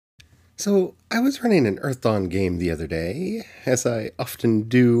So, I was running an Earthdawn game the other day, as I often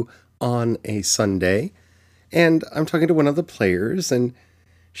do on a Sunday, and I'm talking to one of the players, and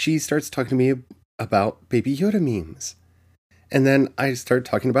she starts talking to me about Baby Yoda memes. And then I start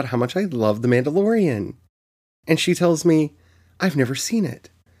talking about how much I love The Mandalorian. And she tells me, I've never seen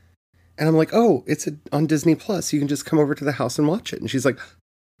it. And I'm like, oh, it's on Disney Plus. You can just come over to the house and watch it. And she's like,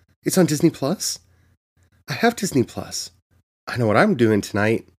 it's on Disney Plus? I have Disney Plus. I know what I'm doing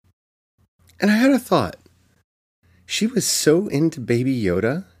tonight. And I had a thought. She was so into Baby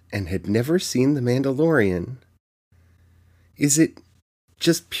Yoda and had never seen The Mandalorian. Is it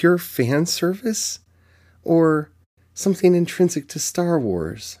just pure fan service? Or something intrinsic to Star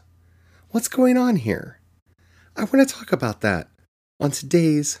Wars? What's going on here? I want to talk about that on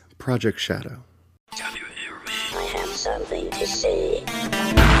today's Project Shadow. Can you hear me? I have something to say.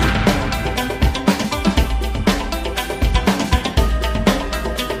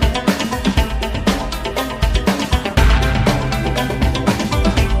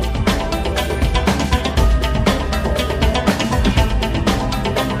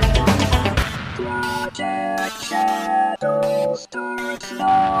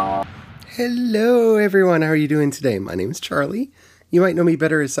 Hello everyone, how are you doing today? My name is Charlie. You might know me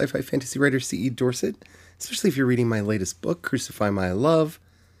better as sci-fi fantasy writer C.E. Dorset, especially if you're reading my latest book, Crucify My Love.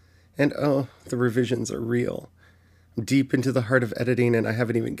 And oh, the revisions are real. I'm deep into the heart of editing and I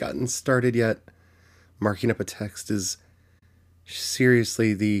haven't even gotten started yet. Marking up a text is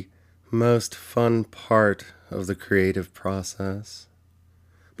seriously the most fun part of the creative process.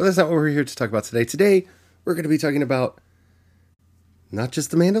 But that's not what we're here to talk about today. Today, we're going to be talking about not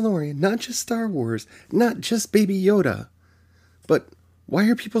just The Mandalorian, not just Star Wars, not just Baby Yoda, but why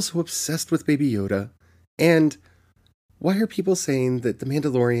are people so obsessed with Baby Yoda? And why are people saying that The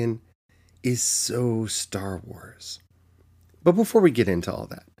Mandalorian is so Star Wars? But before we get into all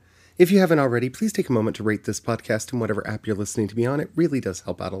that, if you haven't already, please take a moment to rate this podcast in whatever app you're listening to me on. It really does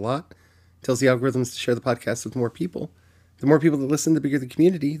help out a lot. It tells the algorithms to share the podcast with more people. The more people that listen, the bigger the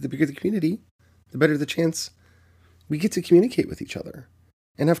community. The bigger the community, the better the chance we get to communicate with each other.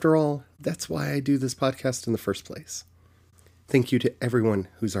 And after all, that's why I do this podcast in the first place. Thank you to everyone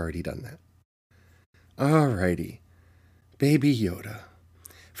who's already done that. Alrighty. Baby Yoda.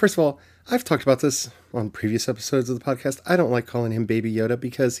 First of all, I've talked about this on previous episodes of the podcast. I don't like calling him Baby Yoda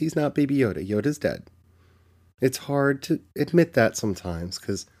because he's not Baby Yoda. Yoda's dead. It's hard to admit that sometimes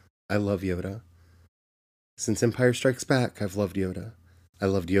because I love Yoda. Since Empire Strikes Back, I've loved Yoda. I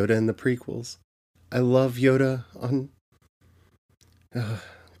loved Yoda in the prequels. I love Yoda on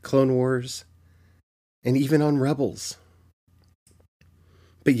Clone Wars and even on Rebels.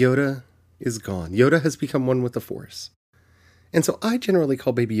 But Yoda is gone. Yoda has become one with the Force. And so I generally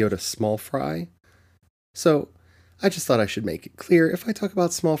call Baby Yoda Small Fry. So I just thought I should make it clear. If I talk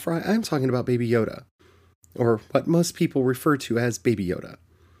about Small Fry, I'm talking about Baby Yoda. Or what most people refer to as Baby Yoda.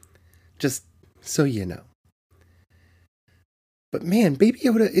 Just so you know. But man, Baby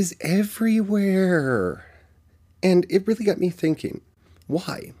Yoda is everywhere. And it really got me thinking,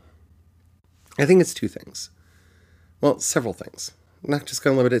 why? I think it's two things. Well, several things. I'm not just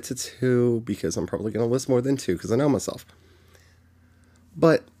going to limit it to two because I'm probably going to list more than two because I know myself.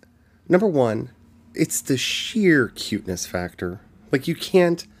 But number one, it's the sheer cuteness factor. Like you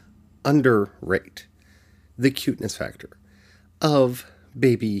can't underrate the cuteness factor of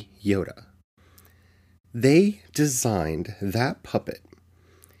Baby Yoda. They designed that puppet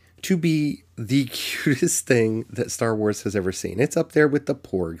to be the cutest thing that Star Wars has ever seen. It's up there with the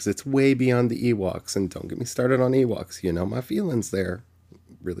Porgs. It's way beyond the Ewoks. And don't get me started on Ewoks. You know my feelings there.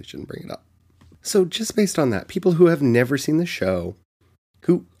 Really shouldn't bring it up. So just based on that, people who have never seen the show,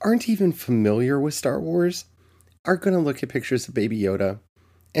 who aren't even familiar with Star Wars, are going to look at pictures of Baby Yoda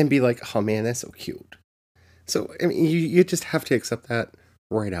and be like, oh man, that's so cute. So, I mean, you just have to accept that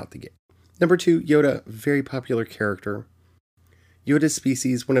right out the gate. Number two, Yoda, very popular character. Yoda's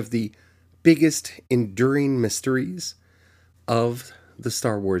species, one of the biggest enduring mysteries of the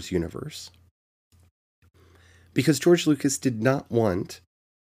Star Wars universe. Because George Lucas did not want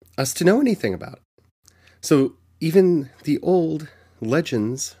us to know anything about it. So even the old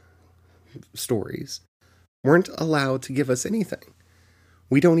Legends stories weren't allowed to give us anything.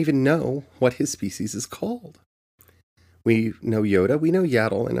 We don't even know what his species is called. We know Yoda, we know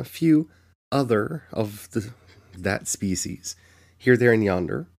Yaddle, and a few other of that species, here, there, and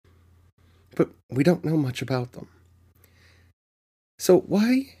yonder. But we don't know much about them. So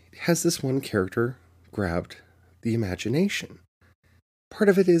why has this one character grabbed the imagination? Part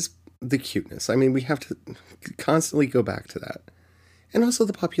of it is the cuteness. I mean, we have to constantly go back to that. And also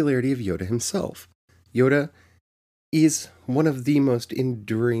the popularity of Yoda himself. Yoda is one of the most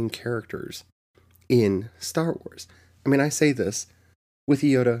enduring characters in Star Wars. I mean, I say this with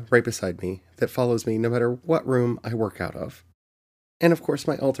Yoda right beside me that follows me no matter what room I work out of. And of course,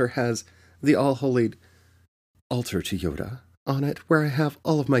 my altar has the all-holy altar to Yoda on it, where I have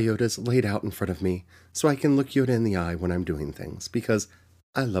all of my Yodas laid out in front of me so I can look Yoda in the eye when I'm doing things, because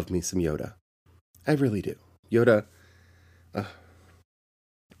I love me some Yoda. I really do. Yoda. But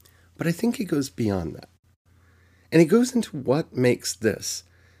I think it goes beyond that. And it goes into what makes this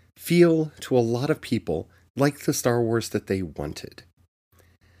feel to a lot of people like the Star Wars that they wanted.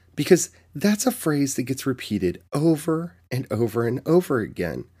 Because that's a phrase that gets repeated over and over and over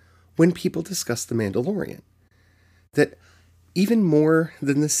again when people discuss The Mandalorian. That even more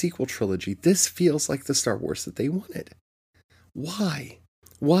than the sequel trilogy, this feels like the Star Wars that they wanted. Why?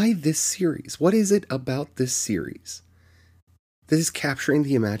 Why this series? What is it about this series that is capturing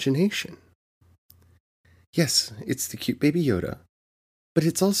the imagination? Yes, it's the cute baby Yoda, but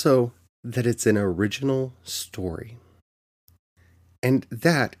it's also that it's an original story. And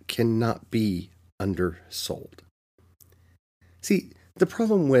that cannot be undersold. See, the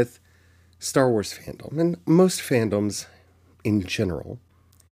problem with Star Wars fandom, and most fandoms in general,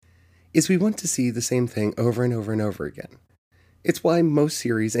 is we want to see the same thing over and over and over again. It's why most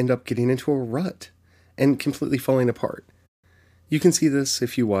series end up getting into a rut and completely falling apart. You can see this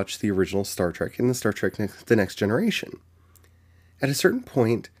if you watch the original Star Trek and the Star Trek The Next Generation. At a certain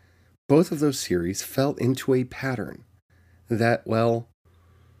point, both of those series fell into a pattern that, well,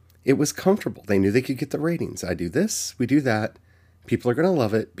 it was comfortable. They knew they could get the ratings. I do this, we do that. People are going to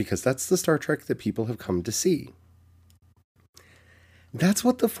love it because that's the Star Trek that people have come to see. That's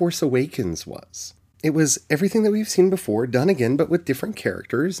what The Force Awakens was. It was everything that we've seen before, done again, but with different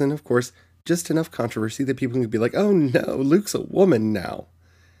characters, and of course, just enough controversy that people can be like, oh no, Luke's a woman now.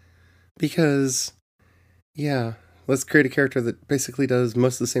 Because, yeah, let's create a character that basically does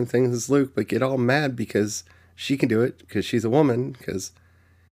most of the same things as Luke, but get all mad because she can do it, because she's a woman, because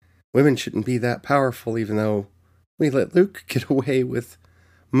women shouldn't be that powerful, even though we let Luke get away with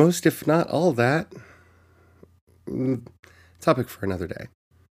most, if not all, that. Topic for another day.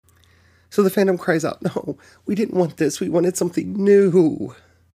 So the fandom cries out, no, we didn't want this, we wanted something new.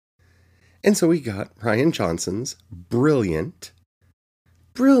 And so we got Rian Johnson's brilliant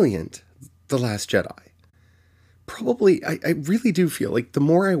The Last Jedi. Probably, I really do feel like the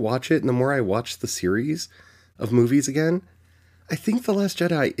more I watch it and the more I watch the series of movies again, I think The Last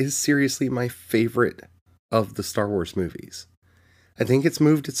Jedi is seriously my favorite of the Star Wars movies. I think it's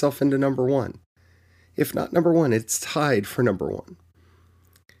moved itself into number one. If not number one, it's tied for number one.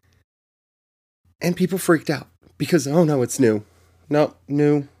 And people freaked out because, oh no, it's new. No,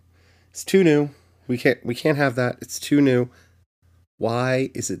 new. It's too new. We can't have that. It's too new.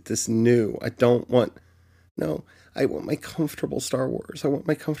 Why is it this new? I want my comfortable Star Wars. I want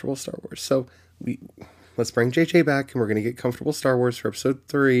my comfortable Star Wars. So let's bring JJ back and we're going to get comfortable Star Wars for episode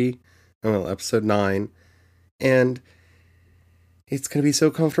 9. And it's going to be so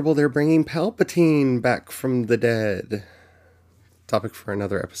comfortable they're bringing Palpatine back from the dead. Topic for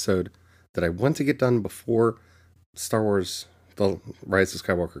another episode that I want to get done before Star Wars The Rise of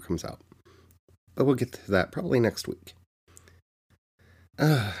Skywalker comes out. But we'll get to that probably next week.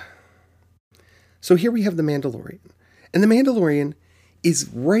 So here we have The Mandalorian. And The Mandalorian is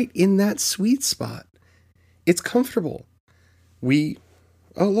right in that sweet spot. It's comfortable.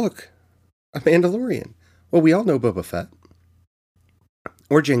 Oh look, a Mandalorian. Well, we all know Boba Fett.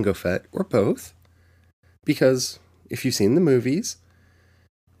 Or Jango Fett, or both. Because if you've seen the movies,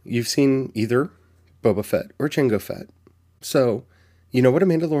 you've seen either Boba Fett or Jango Fett. So, you know what a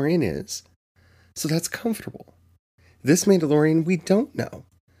Mandalorian is. So that's comfortable. This Mandalorian we don't know.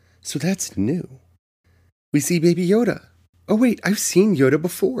 So that's new. We see Baby Yoda. Oh wait, I've seen Yoda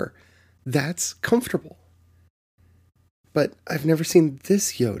before. That's comfortable. But I've never seen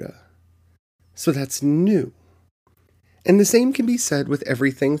this Yoda. So that's new. And the same can be said with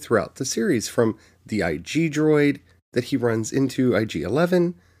everything throughout the series, from the IG droid that he runs into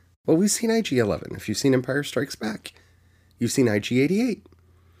IG-11. Well, we've seen IG-11. If you've seen Empire Strikes Back, you've seen IG-88.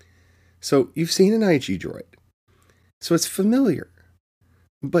 So you've seen an IG droid. So it's familiar.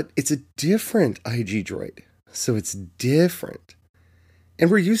 But it's a different IG droid. So it's different.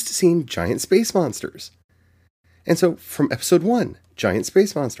 And we're used to seeing giant space monsters. And so from episode 1, giant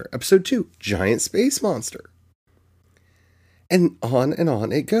space monster. Episode 2, giant space monster. And on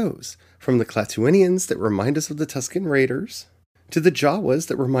it goes. From the Klatooinians that remind us of the Tusken Raiders, to the Jawas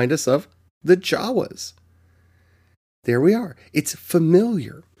that remind us of the Jawas. There we are. It's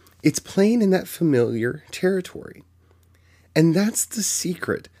familiar. It's playing in that familiar territory. And that's the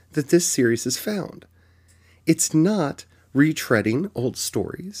secret that this series has found. It's not retreading old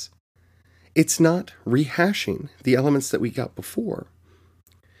stories. It's not rehashing the elements that we got before.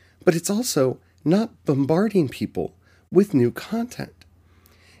 But it's also not bombarding people with new content.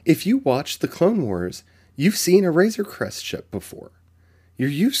 If you watch the Clone Wars, you've seen a Razor Crest ship before. You're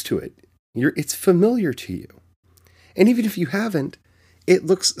used to it. It's familiar to you. And even if you haven't, it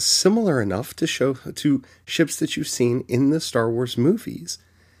looks similar enough to ships that you've seen in the Star Wars movies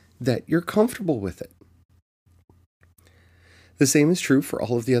that you're comfortable with it. The same is true for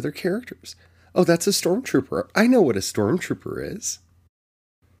all of the other characters. Oh, that's a stormtrooper. I know what a stormtrooper is.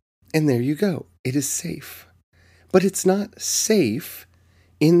 And there you go. It is safe. But it's not safe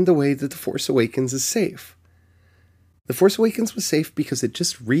in the way that The Force Awakens is safe. The Force Awakens was safe because it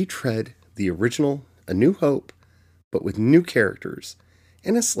just retread the original A New Hope, but with new characters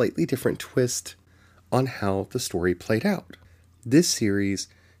and a slightly different twist on how the story played out. This series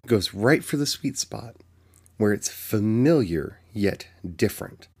goes right for the sweet spot where it's familiar yet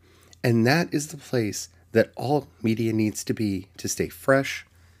different. And that is the place that all media needs to be to stay fresh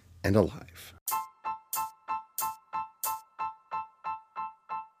and alive.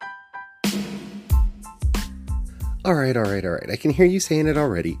 All right. I can hear you saying it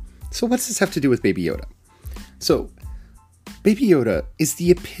already. So what's this have to do with Baby Yoda? So, Baby Yoda is the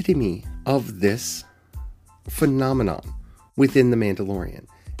epitome of this phenomenon within The Mandalorian,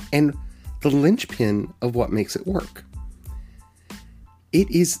 and the linchpin of what makes it work. It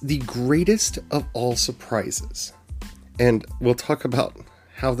is the greatest of all surprises. And we'll talk about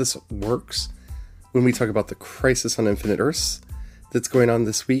how this works when we talk about the Crisis on Infinite Earths that's going on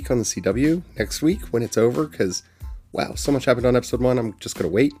this week on the CW, next week when it's over, because, wow, so much happened on episode 1, I'm just going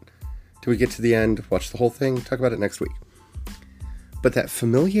to wait till we get to the end, watch the whole thing, talk about it next week. But that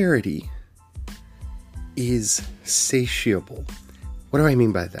familiarity is satiable. What do I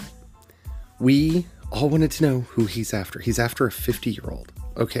mean by that? We all wanted to know who he's after. He's after a 50-year-old.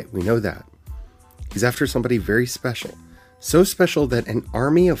 Okay, we know that. He's after somebody very special. So special that an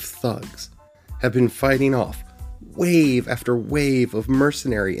army of thugs have been fighting off wave after wave of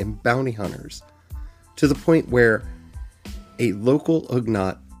mercenary and bounty hunters to the point where a local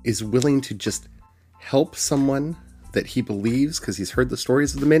Ugnaught is willing to just help someone that he believes, because he's heard the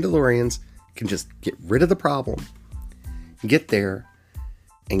stories of the Mandalorians, can just get rid of the problem, get there,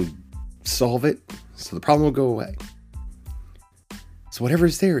 and solve it so the problem will go away. So whatever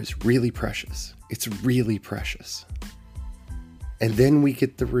is there is really precious. It's really precious. And then we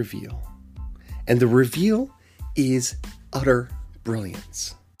get the reveal. And the reveal is utter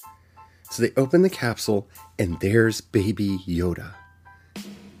brilliance. So they open the capsule, and there's Baby Yoda.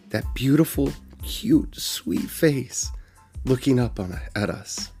 That beautiful, cute, sweet face looking up at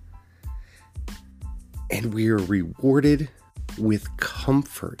us. And we are rewarded with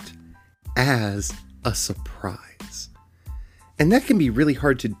comfort as a surprise. And that can be really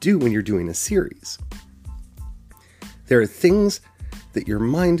hard to do when you're doing a series. There are things that your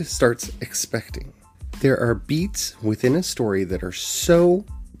mind starts expecting. There are beats within a story that are so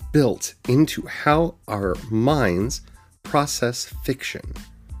built into how our minds process fiction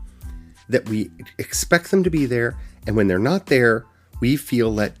that we expect them to be there, and when they're not there, we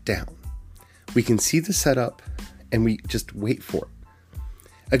feel let down. We can see the setup, and we just wait for it.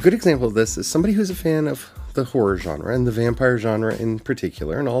 A good example of this is somebody who's a fan of the horror genre, and the vampire genre in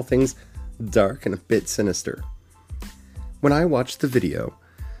particular, and all things dark and a bit sinister. When I watched the video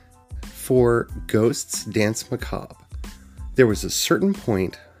for Ghosts Dance Macabre, there was a certain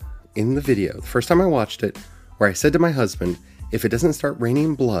point in the video, the first time I watched it, where I said to my husband, if it doesn't start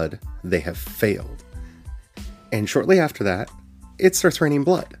raining blood, they have failed. And shortly after that, it starts raining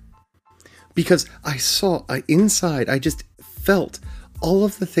blood. Because I saw, I just felt all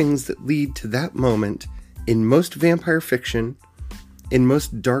of the things that lead to that moment in most vampire fiction, in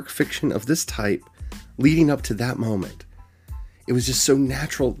most dark fiction of this type, leading up to that moment. It was just so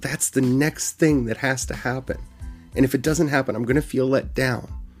natural. That's the next thing that has to happen. And if it doesn't happen, I'm going to feel let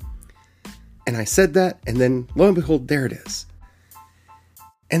down. And I said that, and then lo and behold, there it is.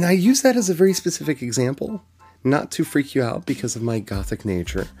 And I use that as a very specific example, not to freak you out because of my gothic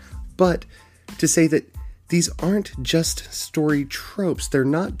nature, but to say that these aren't just story tropes. They're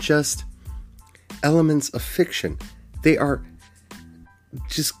not just elements of fiction. They are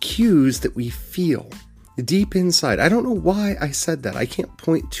just cues that we feel deep inside. I don't know why I said that. I can't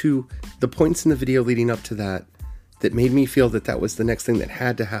point to the points in the video leading up to that made me feel that that was the next thing that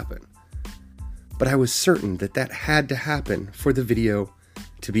had to happen. But I was certain that that had to happen for the video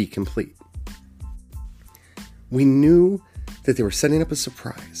to be complete. We knew that they were setting up a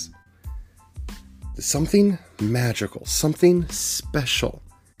surprise. Something magical, something special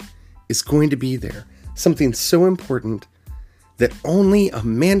is going to be there. something so important that only a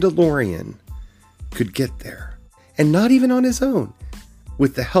Mandalorian could get there. And not even on his own,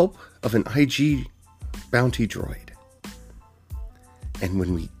 with the help of an IG bounty droid. And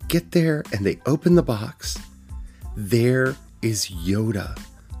when we get there and they open the box, there is Yoda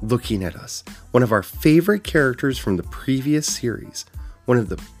looking at us. One of our favorite characters from the previous series. One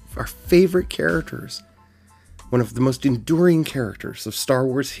of our favorite characters. One of the most enduring characters of Star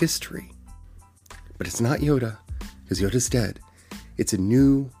Wars history. But it's not Yoda, because Yoda's dead. It's a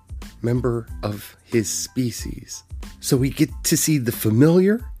new member of his species. So we get to see the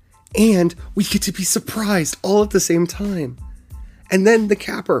familiar, and we get to be surprised all at the same time. And then the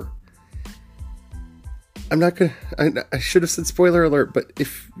capper. I should have said spoiler alert, but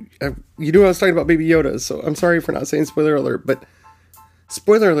if you knew I was talking about Baby Yoda, so I'm sorry for not saying spoiler alert, but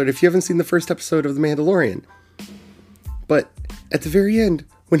spoiler alert if you haven't seen the first episode of The Mandalorian. But at the very end,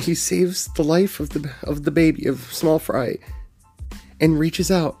 when he saves the life of the baby, of Small Fry, and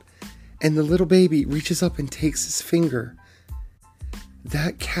reaches out, and the little baby reaches up and takes his finger,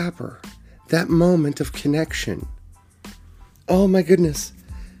 that capper, that moment of connection, oh my goodness,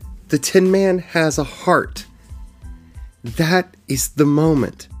 the Tin Man has a heart. That is the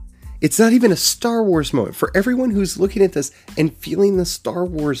moment. It's not even a Star Wars moment. For everyone who's looking at this and feeling the Star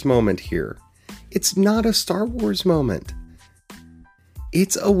Wars moment here, it's not a Star Wars moment.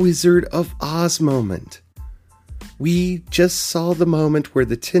 It's a Wizard of Oz moment. We just saw the moment where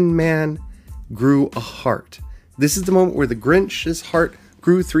the Tin Man grew a heart. This is the moment where the Grinch's heart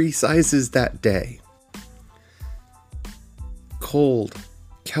grew 3 sizes that day. Cold,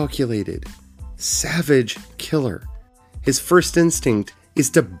 calculated, savage killer. His first instinct is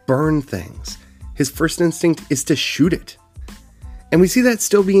to burn things. His first instinct is to shoot it. And we see that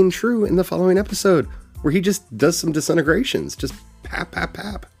still being true in the following episode, where he just does some disintegrations, just pap, pap,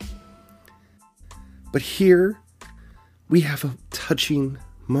 pap. But here, we have a touching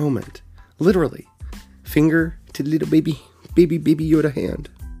moment. Literally, finger to little baby Yoda hand.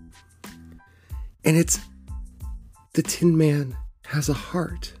 And it's the Tin Man has a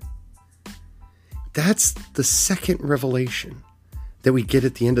heart. That's the second revelation that we get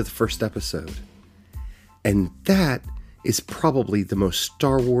at the end of the first episode. And that is probably the most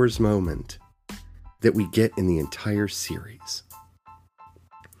Star Wars moment that we get in the entire series.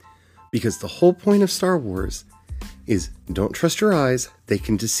 Because the whole point of Star Wars is don't trust your eyes, they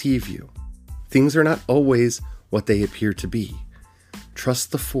can deceive you. Things are not always what they appear to be.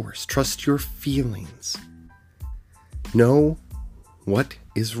 Trust the Force, trust your feelings. Know what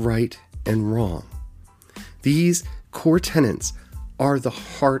is right and wrong. These core tenets are the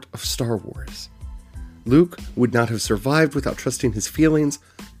heart of Star Wars. Luke would not have survived without trusting his feelings,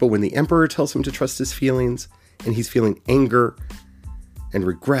 but when the Emperor tells him to trust his feelings, and he's feeling anger and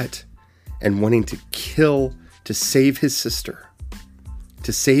regret and wanting to kill to save his sister,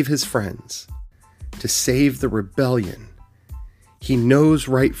 to save his friends, to save the rebellion, he knows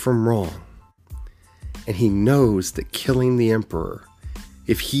right from wrong. And he knows that killing the Emperor,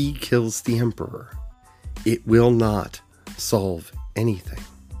 if he kills the Emperor, it will not solve anything.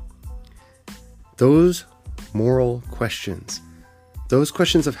 Those moral questions, those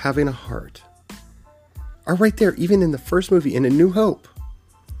questions of having a heart, are right there even in the first movie, in A New Hope,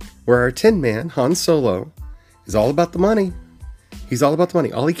 where our Tin Man, Han Solo, is all about the money. He's all about the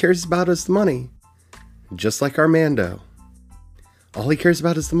money. All he cares about is the money. Just like our Mando. All he cares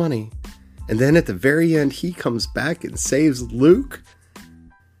about is the money. And then at the very end, he comes back and saves Luke.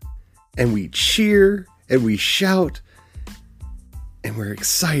 And we cheer and we shout. And we're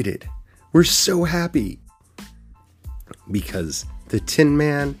excited. We're so happy. Because the Tin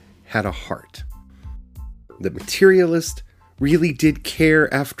Man had a heart. The materialist really did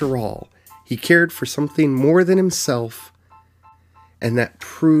care after all. He cared for something more than himself. And that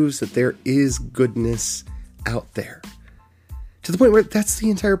proves that there is goodness out there. To the point where that's the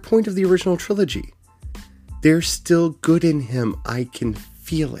entire point of the original trilogy. There's still good in him. I can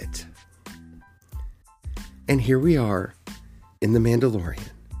feel it. And here we are in The Mandalorian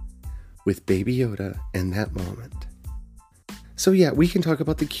with Baby Yoda and that moment. So yeah, we can talk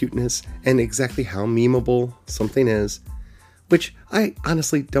about the cuteness and exactly how memeable something is, which I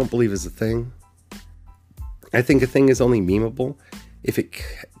honestly don't believe is a thing. I think a thing is only memeable if it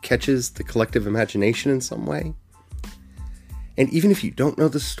catches the collective imagination in some way. And even if you don't know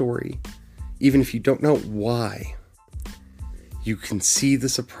the story, even if you don't know why, you can see the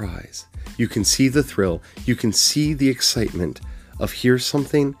surprise, you can see the thrill, you can see the excitement of here's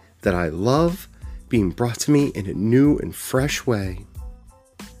something that I love being brought to me in a new and fresh way.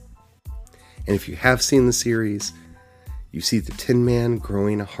 And if you have seen the series, you see the Tin Man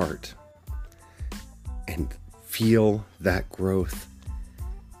growing a heart. and feel that growth.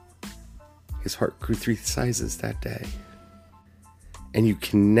 His heart grew 3 sizes that day. And you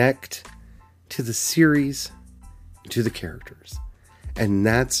connect to the series, to the characters. And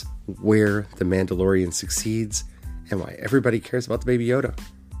that's where The Mandalorian succeeds and why everybody cares about the Baby Yoda.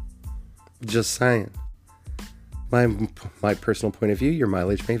 Just saying. My personal point of view, your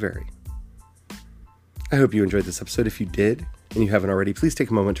mileage may vary. I hope you enjoyed this episode. If you did, and you haven't already, please take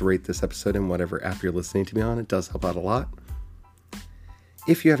a moment to rate this episode in whatever app you're listening to me on. It does help out a lot.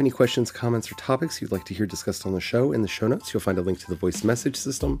 If you have any questions, comments, or topics you'd like to hear discussed on the show, in the show notes, you'll find a link to the voice message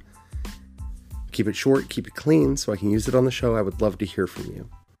system. Keep it short, keep it clean, so I can use it on the show. I would love to hear from you.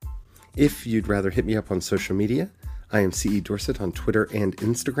 If you'd rather hit me up on social media, I am CE Dorset on Twitter and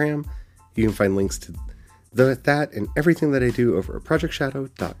Instagram. You can find links to that and everything that I do over at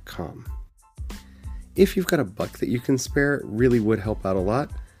projectshadow.com. If you've got a buck that you can spare, it really would help out a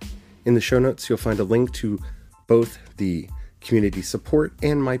lot. In the show notes, you'll find a link to both the community support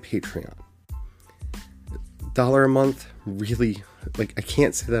and my Patreon. $1 a month, really, I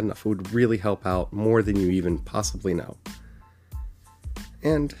can't say that enough. It would really help out more than you even possibly know.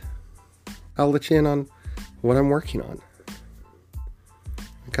 And I'll let you in on what I'm working on.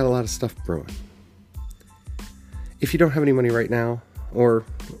 I've got a lot of stuff brewing. If you don't have any money right now, or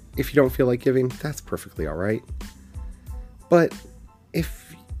if you don't feel like giving, that's perfectly all right. But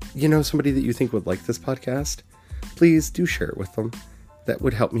if you know somebody that you think would like this podcast, please do share it with them. That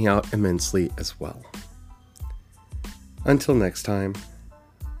would help me out immensely as well. Until next time,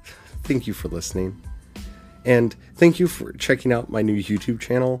 thank you for listening. And thank you for checking out my new YouTube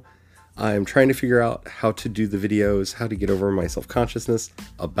channel. I'm trying to figure out how to do the videos, how to get over my self-consciousness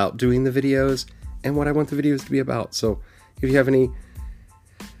about doing the videos, and what I want the videos to be about. So if you have anything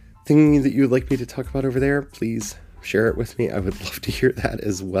that you would like me to talk about over there, please share it with me. I would love to hear that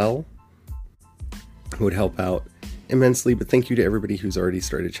as well. It would help out immensely, but thank you to everybody who's already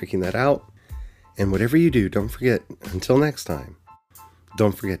started checking that out. And whatever you do, don't forget, until next time,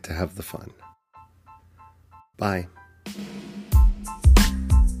 don't forget to have the fun. Bye.